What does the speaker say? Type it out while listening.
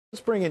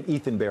Let's bring in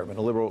Ethan Behrman,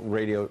 a liberal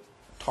radio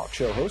talk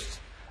show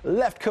host,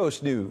 Left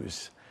Coast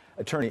News,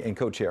 attorney and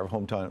co-chair of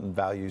Hometown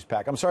Values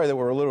PAC. I'm sorry that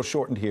we're a little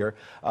shortened here,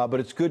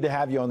 but it's good to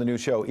have you on the new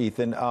show,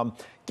 Ethan.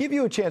 Give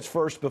you a chance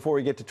first before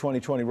we get to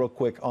 2020 real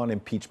quick on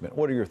impeachment.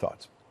 What are your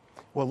thoughts?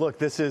 Well,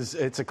 look,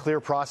 it's a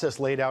clear process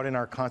laid out in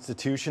our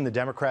Constitution. The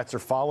Democrats are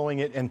following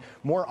it. And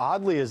more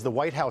oddly, is the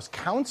White House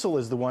counsel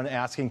is the one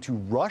asking to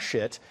rush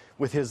it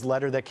with his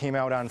letter that came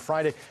out on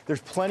Friday.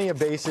 There's plenty of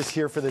basis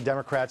here for the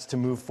Democrats to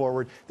move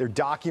forward. They're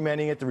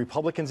documenting it. The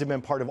Republicans have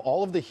been part of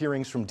all of the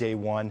hearings from day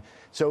one.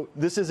 So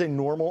this is a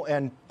normal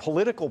and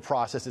political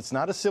process. It's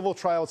not a civil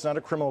trial. It's not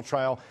a criminal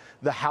trial.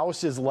 The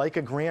House is like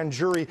a grand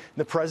jury.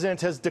 The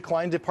president has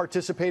declined to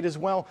participate as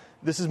well.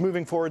 This is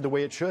moving forward the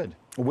way it should.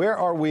 Where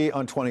are we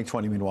on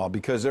 2020, meanwhile?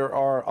 Because there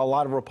are a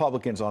lot of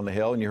Republicans on the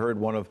Hill, and you heard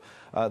one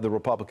of the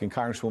Republican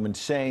congresswomen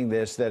saying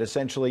this, that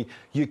essentially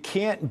you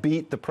can't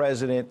beat the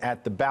president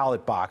at the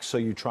ballot box, so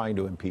you're trying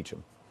to impeach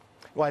him.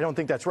 Well, I don't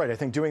think that's right. I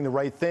think doing the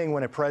right thing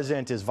when a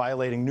president is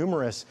violating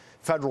numerous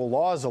federal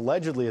laws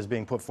allegedly is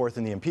being put forth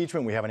in the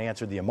impeachment. We haven't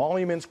answered the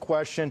emoluments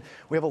question.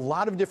 We have a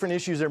lot of different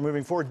issues that are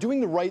moving forward. Doing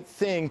the right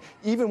thing,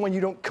 even when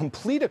you don't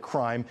complete a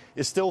crime,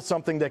 is still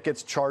something that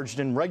gets charged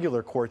in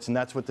regular courts, and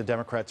that's what the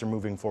Democrats are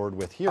moving forward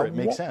with here. It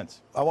makes sense.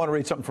 I want to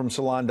read something from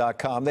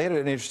Salon.com. They had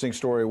an interesting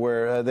story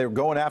where they're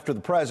going after the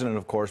president,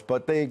 of course,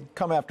 but they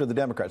come after the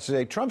Democrats. They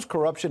say Trump's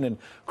corruption and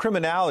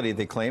criminality,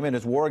 they claim, and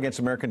his war against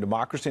American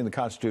democracy and the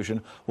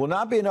Constitution will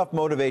not be enough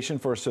motivation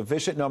for a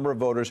sufficient number of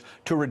voters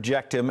to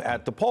reject him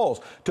at the polls.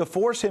 To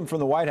force him from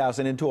the White House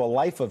and into a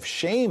life of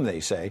shame,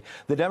 they say,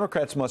 the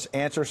Democrats must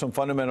answer some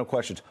fundamental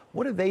questions.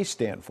 What do they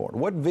stand for?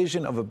 What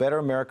vision of a better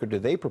America do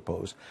they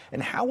propose?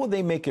 And how will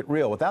they make it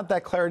real? Without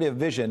that clarity of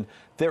vision,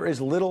 there is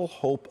little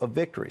hope of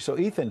victory. So,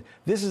 Ethan,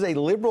 this is a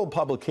liberal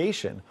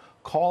publication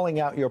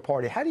calling out your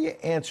party. How do you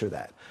answer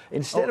that?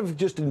 Instead of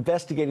just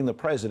investigating the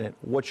president,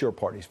 what's your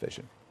party's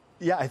vision?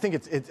 Yeah, I think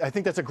I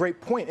think that's a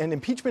great point. And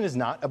impeachment is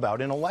not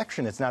about an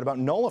election. It's not about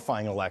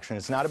nullifying an election.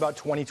 It's not about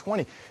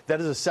 2020. That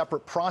is a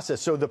separate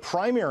process. So the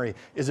primary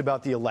is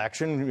about the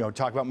election. You know,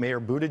 talk about Mayor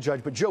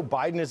Buttigieg. But Joe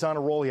Biden is on a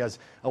roll. He has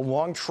a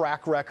long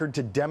track record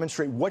to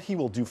demonstrate what he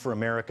will do for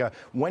America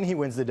when he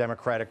wins the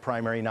Democratic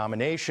primary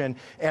nomination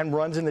and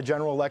runs in the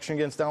general election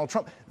against Donald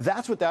Trump.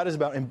 That's what that is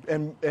about.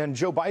 And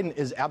Joe Biden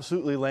is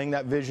absolutely laying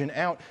that vision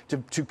out. To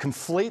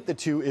conflate the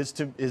two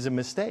is a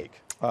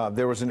mistake.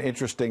 There was an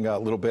interesting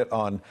little bit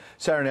on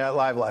Saturday Night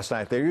Live last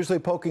night. They're usually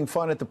poking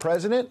fun at the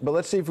president, but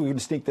let's see if we can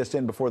sneak this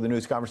in before the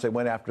news conference. They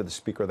went after the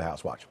Speaker of the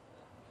House. Watch.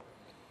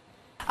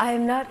 I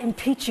am not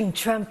impeaching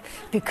Trump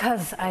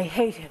because I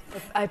hate him.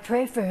 I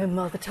pray for him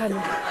all the time.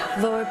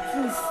 Lord,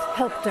 please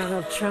help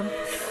Donald Trump.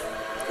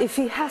 If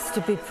he has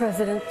to be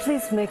president,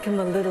 please make him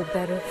a little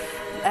better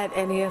at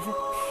any of it.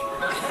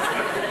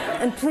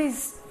 And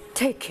please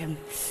take him,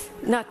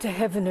 not to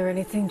heaven or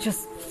anything,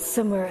 just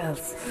somewhere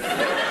else.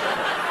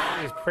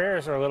 These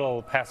prayers are a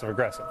little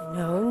passive-aggressive.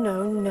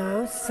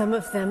 No. Some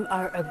of them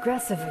are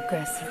aggressive.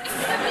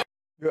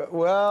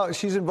 Well,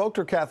 she's invoked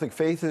her Catholic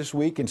faith this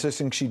week,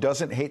 insisting she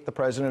doesn't hate the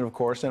president, of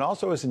course, and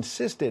also has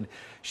insisted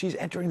she's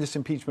entering this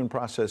impeachment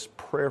process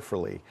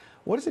prayerfully.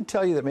 What does it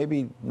tell you that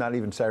maybe not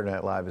even Saturday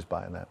Night Live is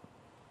buying that?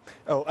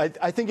 Oh,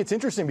 I think it's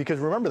interesting because,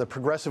 remember, the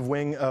progressive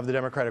wing of the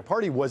Democratic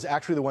Party was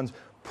actually the ones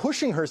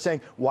pushing her,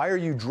 saying, why are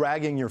you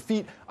dragging your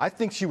feet? I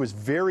think she was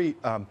very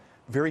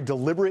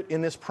deliberate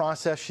in this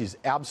process. She's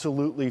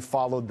absolutely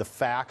followed the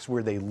facts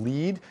where they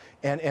lead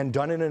and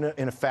done it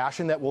in a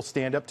fashion that will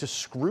stand up to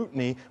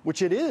scrutiny,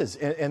 which it is.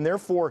 And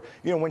therefore,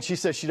 you know, when she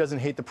says she doesn't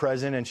hate the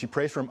president and she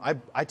prays for him,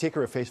 I take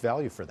her at face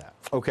value for that.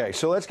 Okay,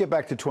 so let's get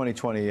back to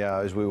 2020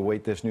 as we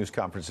await this news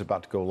conference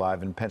about to go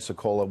live in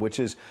Pensacola, which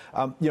is,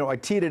 you know, I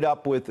teed it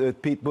up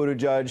with Pete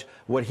Buttigieg,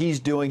 what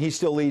he's doing. He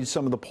still leads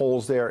some of the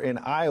polls there in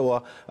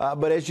Iowa.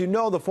 But as you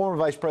know, the former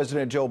Vice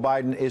President Joe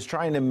Biden is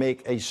trying to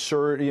make a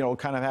surge, you know,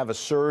 kind of have a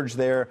surge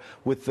there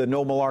with the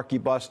No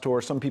Malarkey bus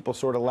tour. Some people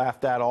sort of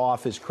laughed that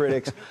off, his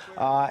critics.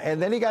 And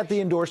then he got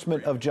the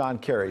endorsement of John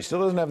Kerry.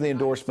 Still doesn't have the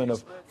endorsement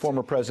of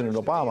former President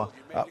Obama.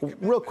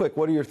 Real quick,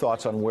 what are your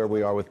thoughts on where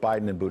we are with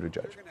Biden and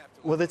Buttigieg?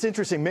 Well, that's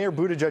interesting. Mayor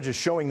Buttigieg is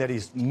showing that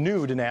he's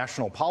new to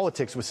national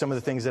politics with some of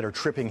the things that are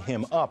tripping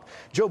him up.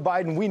 Joe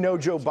Biden, we know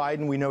Joe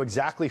Biden. We know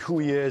exactly who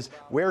he is,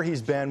 where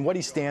he's been, what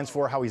he stands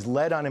for, how he's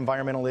led on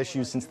environmental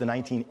issues since the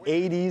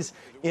 1980s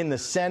in the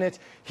Senate.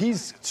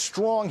 He's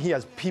strong. He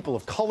has people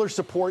of color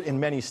support in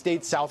many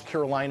states, South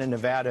Carolina,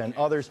 Nevada, and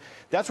others.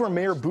 That's where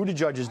Mayor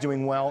Buttigieg is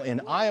doing well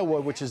in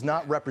Iowa, which is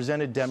not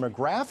represented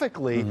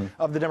demographically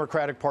of the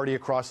Democratic Party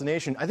across the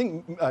nation. I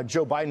think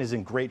Joe Biden is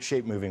in great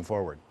shape moving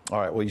forward. All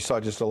right. Well, you saw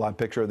just a live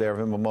picture there of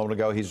him a moment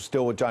ago. He's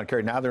still with John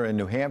Kerry. Now they're in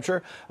New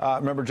Hampshire.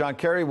 Remember, John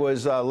Kerry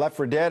was left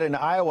for dead in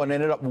Iowa and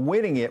ended up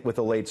winning it with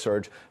a late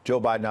surge.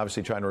 Joe Biden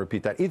obviously trying to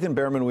repeat that. Ethan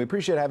Behrman, we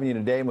appreciate having you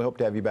today, and we hope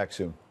to have you back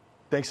soon.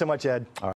 Thanks so much, Ed. All right.